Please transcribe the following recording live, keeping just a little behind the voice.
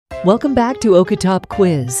Welcome back to Okatop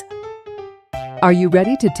Quiz. Are you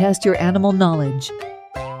ready to test your animal knowledge?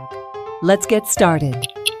 Let's get started.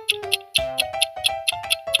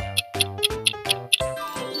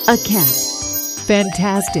 A cat.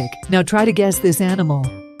 Fantastic. Now try to guess this animal.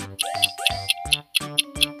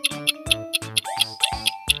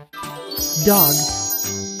 Dog.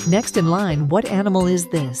 Next in line, what animal is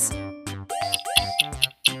this?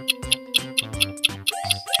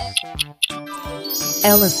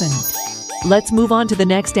 Elephant. Let's move on to the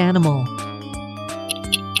next animal.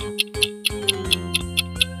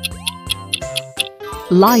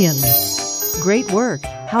 Lion. Great work.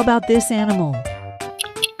 How about this animal?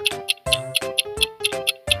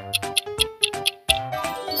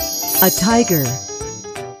 A tiger.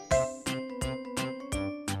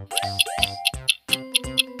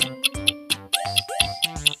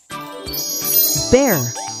 Bear.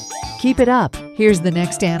 Keep it up. Here's the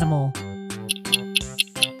next animal.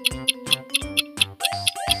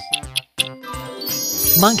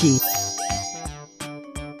 Monkey.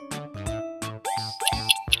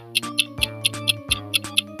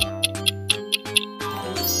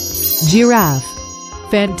 Giraffe.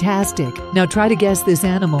 Fantastic. Now try to guess this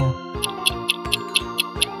animal.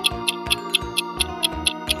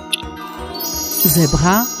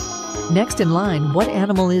 Zebra. Next in line, what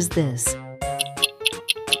animal is this?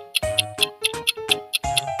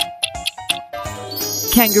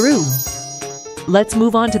 Kangaroo. Let's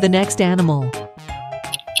move on to the next animal.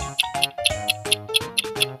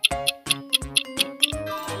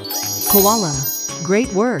 Koala.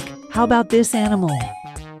 Great work. How about this animal?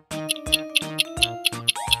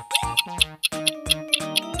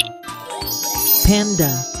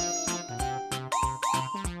 Panda.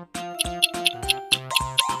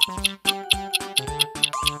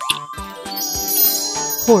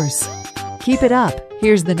 Horse. Keep it up.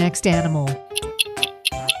 Here's the next animal.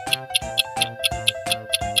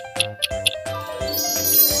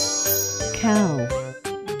 Cow.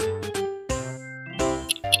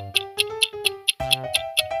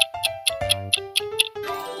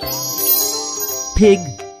 Pig.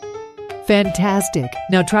 Fantastic.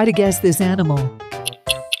 Now try to guess this animal.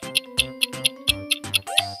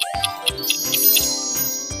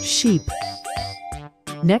 Sheep.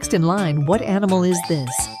 Next in line, what animal is this?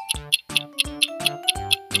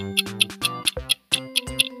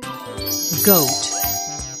 Goat.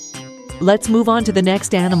 Let's move on to the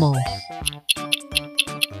next animal.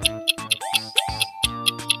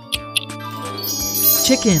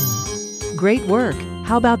 Chicken. Great work.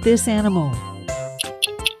 How about this animal?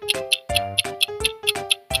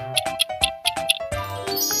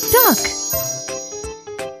 Duck.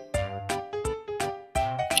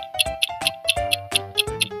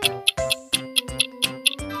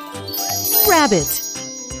 Rabbit.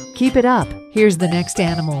 Keep it up. Here's the next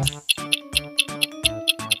animal.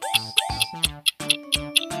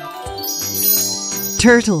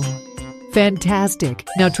 Turtle. Fantastic.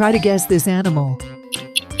 Now try to guess this animal.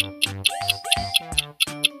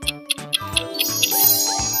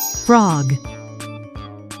 Frog.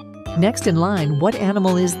 Next in line, what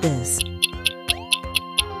animal is this?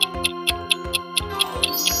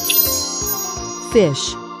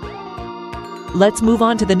 Fish. Let's move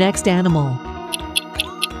on to the next animal.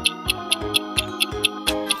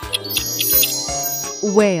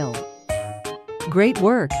 Whale. Great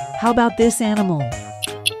work. How about this animal?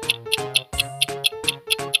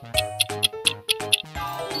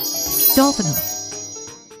 Dolphin.